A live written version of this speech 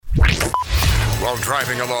while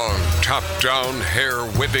driving along, top down, hair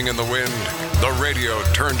whipping in the wind, the radio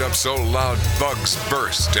turned up so loud bugs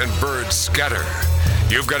burst and birds scatter.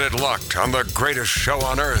 You've got it locked on the greatest show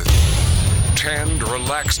on earth. Tanned,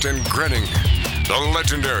 relaxed, and grinning, the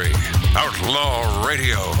legendary Outlaw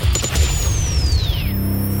Radio.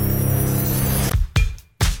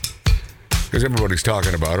 Because everybody's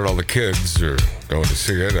talking about it, all the kids are going to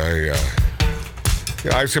see it.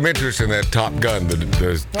 I have some interest in that Top Gun,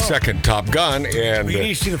 the second Top Gun, and you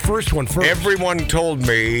need to see the first one first. Everyone told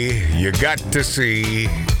me you got to see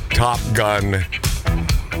Top Gun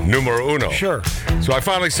numero uno. Sure. So I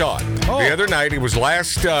finally saw it the other night. It was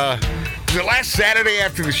last Saturday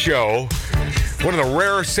after the show. One of the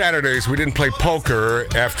rare Saturdays we didn't play poker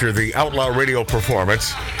after the Outlaw Radio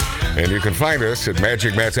performance. And you can find us at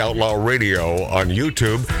Magic Matt's Outlaw Radio on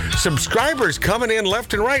YouTube. Subscribers coming in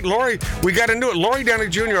left and right. Lori, we got a new Lori Downey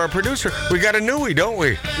Jr., our producer. We got a newie, don't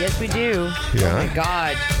we? Yes, we do. Yeah. Oh, my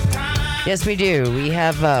God. Yes, we do. We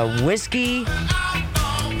have Whiskey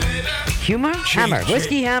Hammer.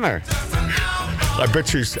 Whiskey Hammer. I bet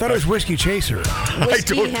she's... I thought it was Whiskey Chaser.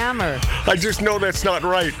 Whiskey Hammer. I just know that's not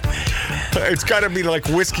right. It's got to be like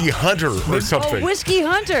Whiskey Hunter or something. Oh, Whiskey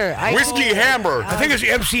Hunter. Whiskey Hammer. I think it's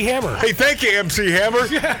MC Hammer. Hey, thank you, MC Hammer.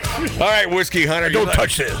 Yeah. All right, Whiskey Hunter. Don't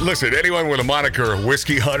touch it. Listen, anyone with a moniker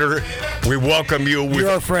Whiskey Hunter, we welcome you with,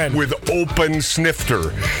 You're our friend. With open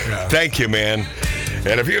snifter. Yeah. Thank you, man.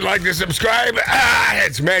 And if you'd like to subscribe,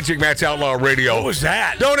 it's Magic Matt's Outlaw Radio. What was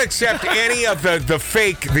that? Don't accept any of the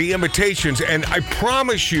fake, the imitations. And I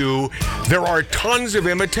promise you, there are tons of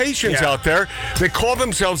imitations out there. They call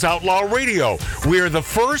themselves Outlaw Radio. We're the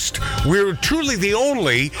first. We're truly the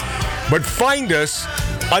only. But find us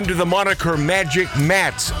under the moniker Magic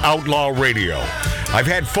Matt's Outlaw Radio. I've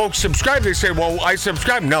had folks subscribe. They say, well, I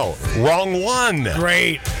subscribe. No, wrong one.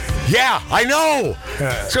 Great. Yeah, I know.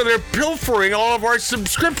 So they're pilfering all of our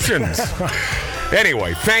subscriptions.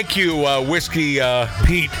 Anyway, thank you, Whiskey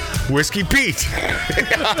Pete. Whiskey Pete.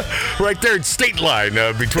 Right there at State Line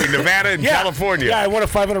between Nevada and California. Yeah, I won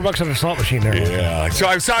 $500 on a slot machine there. Yeah. So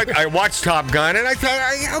I watched Top Gun, and I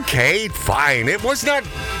thought, okay, fine. It was not...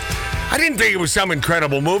 I didn't think it was some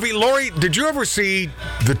incredible movie. Lori, did you ever see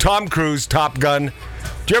the Tom Cruise Top Gun?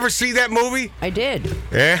 Did you ever see that movie? I did.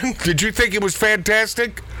 And did you think it was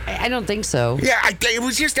fantastic? I don't think so. Yeah, it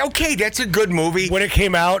was just, okay, that's a good movie. When it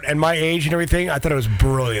came out and my age and everything, I thought it was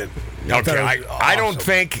brilliant. Okay, I don't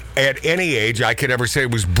think at any age I could ever say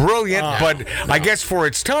it was brilliant, but I guess for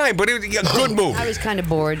its time, but it was a good movie. I was kind of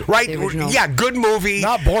bored. Right? Yeah, good movie.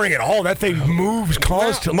 Not boring at all. That thing moves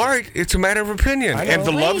constantly. Mark, it's a matter of opinion. And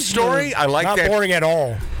the love story, I like that. Not boring at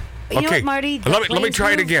all. You know what, Marty? Let me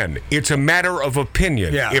try it again. It's a matter of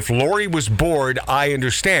opinion. Yeah. If Lori was bored, I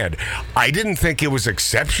understand. I didn't think it was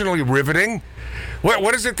exceptionally riveting.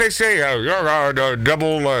 What is it they say?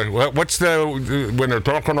 Double. What's the when they're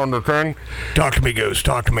talking on the thing? Talk to me, Goose.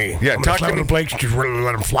 Talk to me. Yeah, talk to me. Blakes, just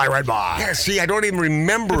let them fly right by. Yeah, see, I don't even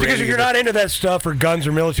remember. Because if you're not into that stuff or guns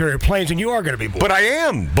or military or planes, then you are going to be bored. But I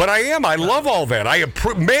am. I love all that.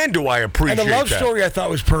 Man, do I appreciate that. And the love story I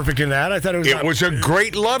thought was perfect in that. I thought it was a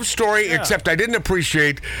great love story, except I didn't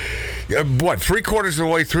appreciate, 3/4 of the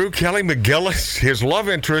way through, Kelly McGillis, his love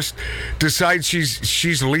interest, decides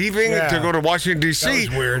she's leaving to go to Washington, D.C. That was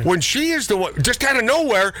weird. When she is the one, just out of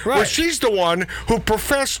nowhere, where she's the one who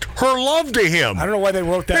professed her love to him. I don't know why they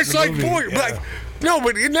wrote that It's in the like, movie. boy, no,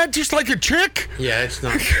 but isn't that just like a chick? Yeah, it's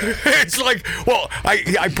not. It's like, well,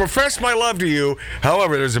 I profess my love to you.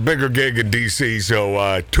 However, there's a bigger gig in D.C., so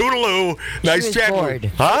toodaloo. Nice chatting.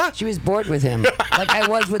 Bored. Huh? She was bored with him, like I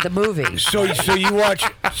was with the movie. So you watch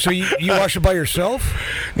it by yourself?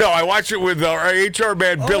 No, I watch it with our HR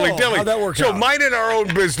man, Billy Dilley. How'd that work out? Minding our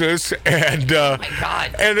own business, and oh my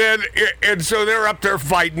God. And so they're up there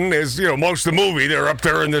fighting, as you know, most of the movie, they're up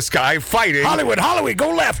there in the sky fighting. Hollywood,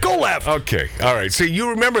 go left. Okay, all right. See, you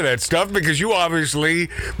remember that stuff because you obviously,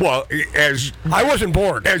 as I wasn't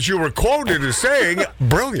bored. As you were quoted as saying,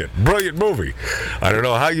 brilliant movie. I don't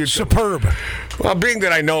know how you... Superb. Well, being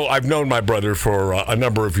that I've known my brother for a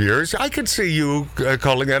number of years, I could see you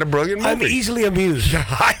calling that a brilliant movie. I'm easily amused.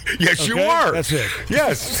 Yes, you are. That's it.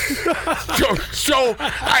 Yes. so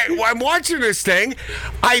I'm watching this thing.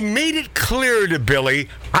 I made it clear to Billy,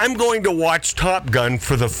 I'm going to watch Top Gun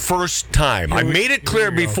for the first time. I made it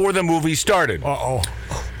clear before the movie started. Uh-oh.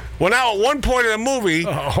 Well, now, at one point in the movie,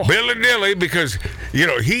 Billy Dilley, because,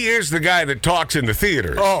 he is the guy that talks in the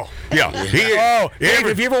theaters. Oh. Yeah. Dave,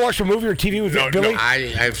 have you ever watched a movie or TV with Billy?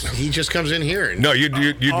 No, he just comes in here. No, you'd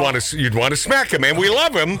want to smack him, and we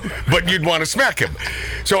love him, but you'd want to smack him.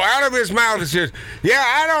 So out of his mouth it says,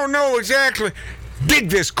 I don't know exactly. dig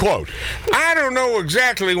this quote. I don't know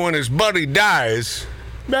exactly when his buddy dies.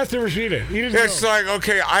 Matt's never seen it. He doesn't It's know. like,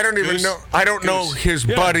 okay, I don't even know. I don't know his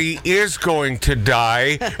buddy is going to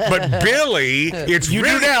die, but Billy, it's You do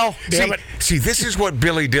really now, damn it. See, this is what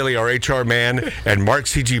Billy Dilley, our HR man, and Mark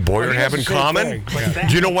C.G. Boyer He have does in the same common. thing.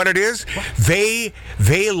 Do you know what it is? They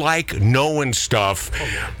like knowing stuff,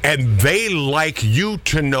 and they like you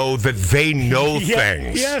to know that they know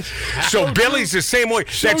things. Yes. So Billy's the same way.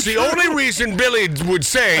 That's the true. only reason Billy would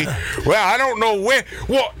say, well, I don't know when.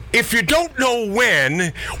 Well, if you don't know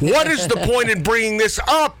when, what is the point in bringing this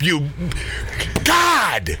up? You,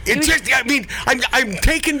 God! It just, I mean, I'm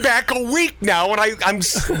taken back a week now, and I'm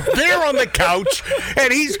there on the couch,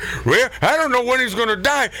 and well, I don't know when he's going to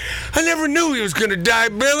die. I never knew he was going to die,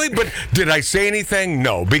 Billy, but did I say anything?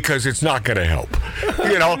 No, because it's not going to help.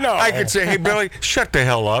 You know, No. I could say, hey, Billy, shut the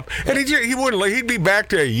hell up. And he wouldn't. He'd be back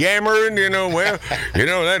to yammering,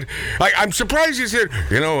 that. I'm surprised he said,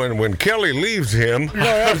 when Kelly leaves him.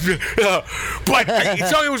 But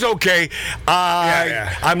so it was okay.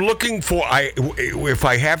 I'm looking for, if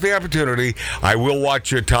I have the opportunity, I will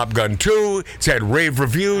watch Top Gun 2. It's had rave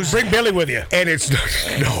reviews. Bring Billy with you. And it's,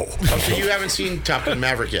 no. So you haven't seen Top Gun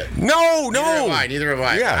Maverick yet? No. Neither have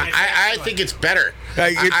I. Yeah. I think it's better.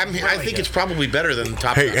 I think it's probably better than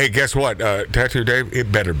Top Gun. Hey, guess what? Tattoo Dave,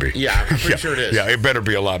 it better be. Yeah, I'm pretty sure it is. Yeah, it better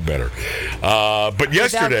be a lot better. But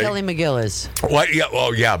yesterday. Without Kelly McGillis. What? Yeah.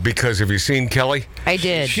 Oh, yeah. Because have you seen Kelly? I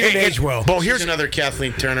did. She didn't age well. Well, Here's here's another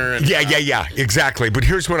Kathleen Turner. And, Yeah, exactly. But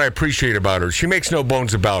here's what I appreciate about her. She makes no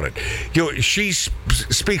bones about it. She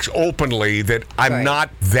speaks openly that I'm Right. not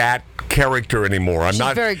that character anymore. I'm She's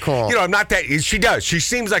not very cool. I'm not that. She does. She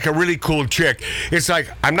seems like a really cool chick. It's like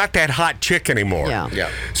I'm not that hot chick anymore. Yeah.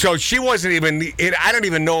 So she wasn't even. I don't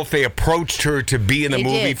even know if they approached her to be in the They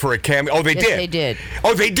movie did. for a cameo. Oh, they Yes, did. they did.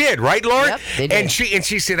 Oh, they did. Right, Laura? Yep, they did. And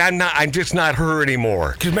she said, I'm just not her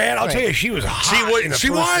anymore. Because, man, I'll tell you, she was hot. She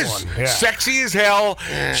was sexy as hell.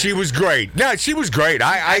 She was great. No, she was great.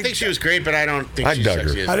 I think she was great, but I don't think I she's dug her.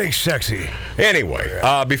 sexy. I think sexy.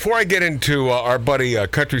 Anyway, before I get into our buddy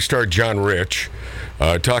country star John Rich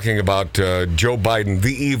talking about Joe Biden,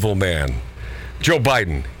 the evil man. Joe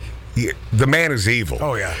Biden, the man is evil.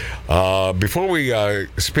 Oh, yeah. Before we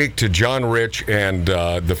speak to John Rich and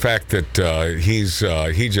the fact that he's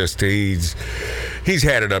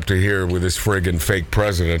had it up to here with this friggin' fake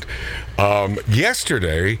president.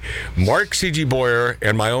 Yesterday, Mark C.G. Boyer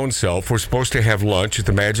and my own self were supposed to have lunch at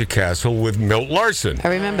the Magic Castle with Milt Larson. I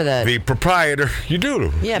remember that. The proprietor. You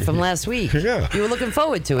do? Yeah, from last week. Yeah. You were looking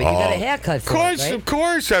forward to it. You got a haircut for it, right? Of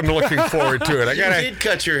course, I'm looking forward to it. You did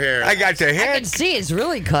cut your hair. I got the I hair. can see it's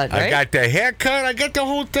really cut, right? I got the haircut. I got the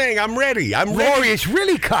whole thing. I'm ready. Lori, it's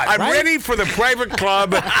really cut, I'm right? ready for the private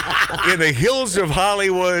club in the hills of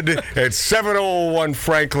Hollywood at 701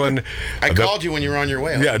 Franklin. I called you when you were on your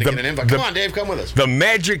way. I was Yeah, going to get an invite. Come on, Dave, come with us. The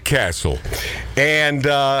Magic Castle. And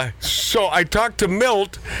so I talked to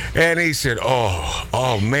Milt, and he said,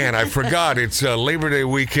 oh man, I forgot. It's Labor Day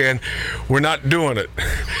weekend. We're not doing it.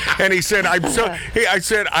 And he said, I'm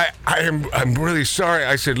really sorry.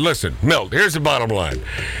 I said, listen, Milt, here's the bottom line.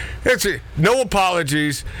 No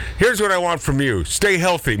apologies. Here's what I want from you. Stay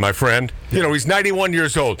healthy, my friend. He's 91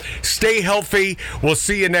 years old. Stay healthy. We'll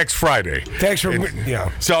see you next Friday. Thanks for,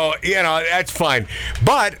 So, that's fine.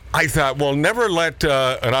 But I thought, well, never let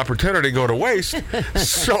an opportunity go to waste.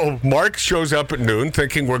 So Mark shows up at noon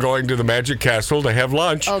thinking we're going to the Magic Castle to have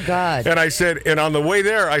lunch. Oh, God. And I said, and on the way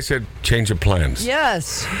there, I said, change of plans.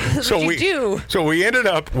 Yes. That's what you do. So we ended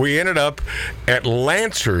up at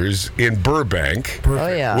Lancer's in Burbank. Oh,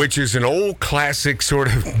 yeah. Which is an old classic sort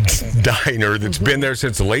of diner that's been there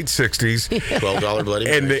since the late 60s. $12 Bloody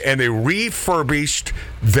And Mary. they refurbished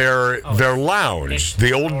their lounge,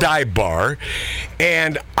 the old dive bar,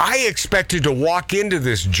 and I expected to walk into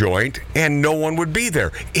this joint and no one would be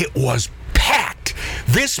there. It was packed.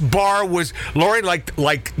 This bar was, Lori, like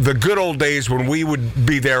the good old days when we would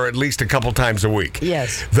be there at least a couple times a week.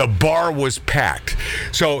 Yes. The bar was packed.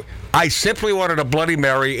 So I simply wanted a Bloody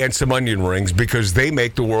Mary and some onion rings because they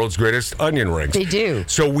make the world's greatest onion rings. They do.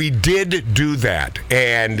 So we did do that,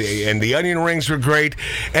 and the onion rings were great.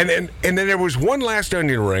 And then there was one last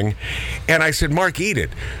onion ring, and I said, Mark, eat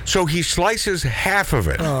it. So he slices half of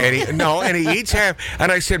it, and he eats half. And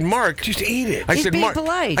I said, Mark, just eat it. I He's said, being Mark,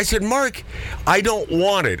 polite. I said, Mark, I don't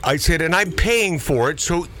want it. I said, and I'm paying for it,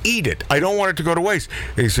 so eat it. I don't want it to go to waste.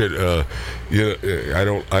 He said, I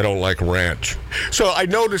don't like ranch. So I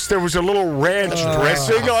noticed there was a little ranch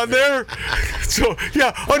dressing on there. So,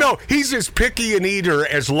 yeah. Oh, no. He's as picky an eater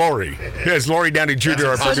as Lori Downey Jr.,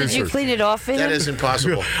 our So producer. did you clean it off for him? That is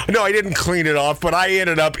impossible. No, I didn't clean it off, but I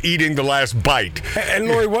ended up eating the last bite. And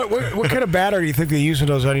Lori, what kind of batter do you think they use in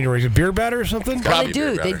those onion rings? A beer batter or something? Well, they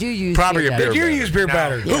do. They do use Probably beer a beer batter. They do batter. use beer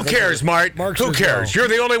batter. Who cares, Mart? Mark Who says cares? no. You're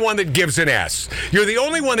the only one that gives an S. You're the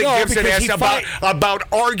only one that No, gives an because S he about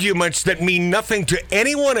arguments that mean nothing to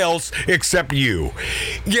anyone else except you.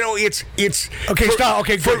 You know, it's Okay, stop.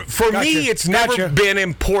 Okay, for good. for Gotcha. me, it's never Gotcha. been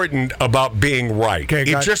important about being right. Okay,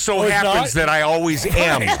 it gotcha. just so Oh, it's happens not? that I always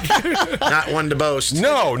am. Not one to boast.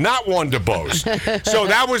 No, not one to boast. So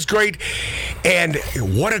that was great. And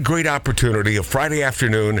what a great opportunity, a Friday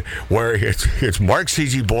afternoon where it's Mark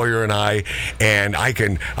C.G. Boyer and I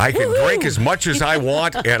can drink as much as I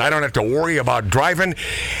want, and I don't have to worry about driving.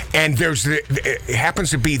 And it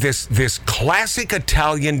happens to be this classic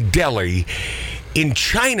Italian deli in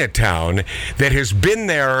Chinatown that has been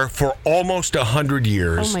there for almost 100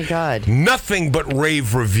 years. Oh, my God. Nothing but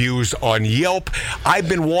rave reviews on Yelp. I've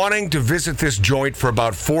been wanting to visit this joint for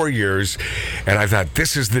about 4 years, and I thought,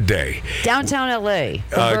 this is the day. Downtown L.A.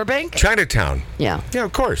 Burbank? Chinatown. Yeah. Yeah,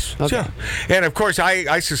 of course. Okay. Yeah. And of course,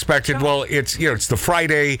 I suspected, well, it's the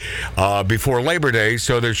Friday before Labor Day,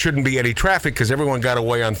 so there shouldn't be any traffic because everyone got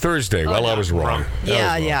away on Thursday. Well, I was wrong.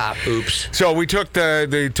 Yeah. Oops. So we took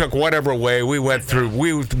took whatever way. We went through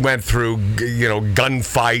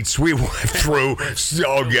gunfights. We went through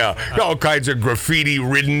all kinds of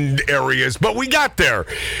graffiti-ridden areas, but we got there.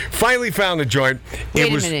 Finally found the joint.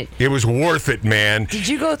 Wait a minute. It was worth it, man. Did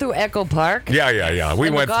you go through Echo Park? Yeah. We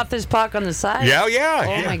And went. MacArthur's Park on the side? Yeah.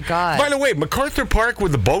 Oh, my God. By the way, MacArthur Park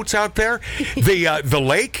with the boats out there, the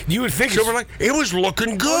lake. You would think Silver Lake, it was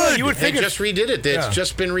looking good. you would They think just redid it. It's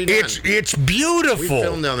just been redone. It's beautiful. We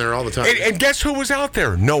film down there all the time. And guess who was out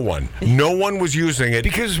there? No one. No one was using it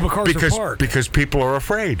Because it's MacArthur Park. Because people are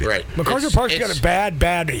afraid. Right. MacArthur Park's got a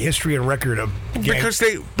bad history and record of Because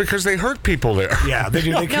they hurt people there. Yeah, they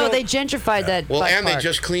do. No, they gentrified that Well, bike and they park.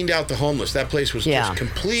 just cleaned out the homeless. That place was Yeah. just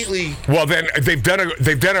completely. Well, then they've done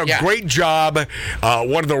a Yeah. great job.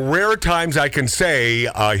 One of the rare times I can say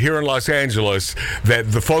here in Los Angeles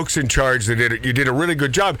that the folks in charge you did a really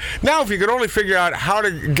good job. Now, if you could only figure out how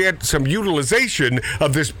to get some utilization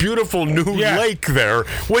of this beautiful new lake there,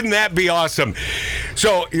 wouldn't that be awesome?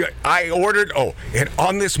 So I ordered. Oh, and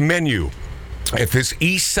on this menu. At this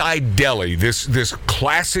East Side Deli, this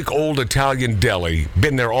classic old Italian deli,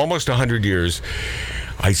 been there almost 100 years.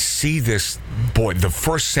 I see this, the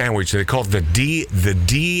first sandwich, they call it the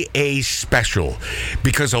DA Special,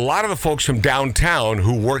 because a lot of the folks from downtown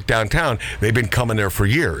who work downtown, they've been coming there for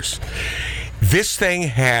years. This thing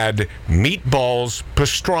had meatballs,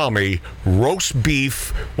 pastrami, roast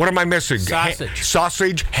beef, what am I missing?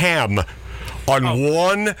 Sausage, ham. On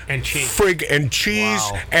one and cheese. and cheese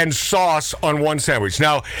Wow. and sauce on one sandwich.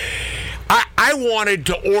 Now, I wanted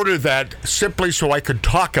to order that simply so I could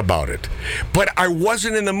talk about it, but I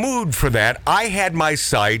wasn't in the mood for that. I had my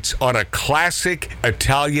sights on a classic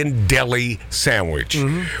Italian deli sandwich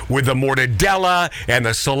with the mortadella and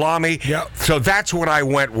the salami. Yep. So that's what I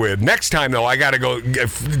went with. Next time, though, I got to go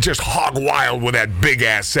just hog wild with that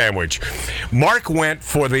big-ass sandwich. Mark went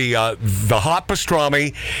for the hot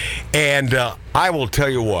pastrami, and I will tell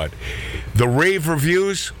you what. The rave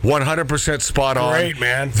reviews, 100% spot on. Great,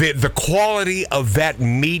 man. The quality of that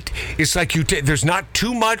meat, it's like there's not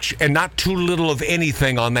too much and not too little of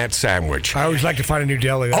anything on that sandwich. I always like to find a new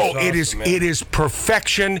deli. That's awesome, man. It is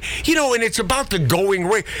perfection. And it's about the going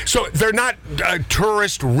rate. So they're not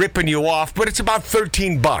tourists ripping you off, but it's about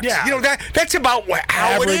 $13. Yeah. That's about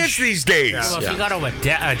how it Average. is these days. Well, if you go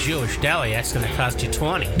to a Jewish deli, that's going to cost you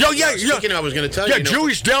 $20. Speaking of, I was going to tell you. Yeah,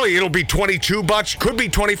 Jewish deli, it'll be $22, could be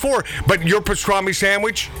 $24. But your pastrami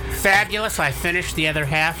sandwich, Fabulous. I finished the other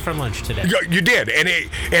half for lunch today. you did,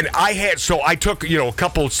 and I had. So I took a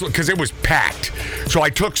couple because it was packed. So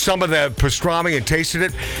I took some of the pastrami and tasted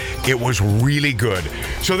it. It was really good.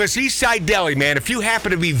 So this East Side Deli, man, if you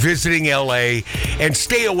happen to be visiting LA and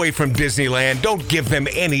stay away from Disneyland, don't give them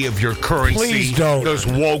any of your currency. Please don't. Those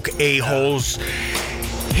woke a-holes.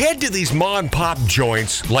 Head to these mom and pop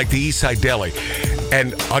joints like the East Side Deli,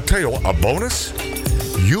 and I'll tell you what, a bonus.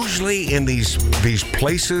 Usually in these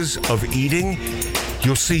places of eating,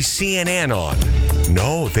 you'll see CNN on.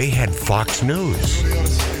 No, they had Fox News.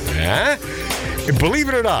 Huh? Believe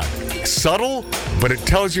it or not, subtle, but it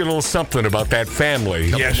tells you a little something about that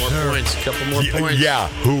family. Couple more points. Yeah,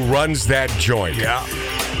 who runs that joint. Yeah.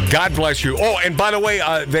 God bless you. Oh, and by the way,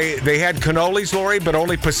 they had cannolis, Lori, but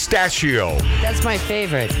only pistachio. That's my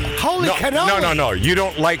favorite. Holy cannoli. No. You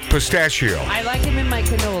don't like pistachio. I like them in my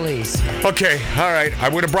cannolis. Okay, all right. I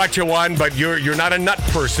would have brought you one, but you're not a nut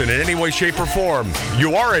person in any way, shape, or form.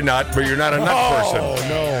 You are a nut, but you're not a nut person. Oh,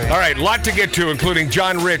 no. All right, lot to get to, including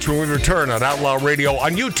John Rich when we return on Outlaw Radio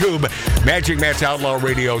on YouTube, Magic Matt's Outlaw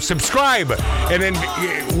Radio. Subscribe, and then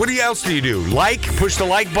what else do you do? Like, push the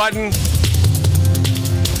like button.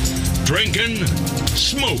 Drinking,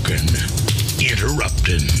 smoking,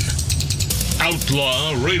 interrupting.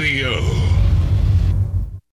 Outlaw Radio.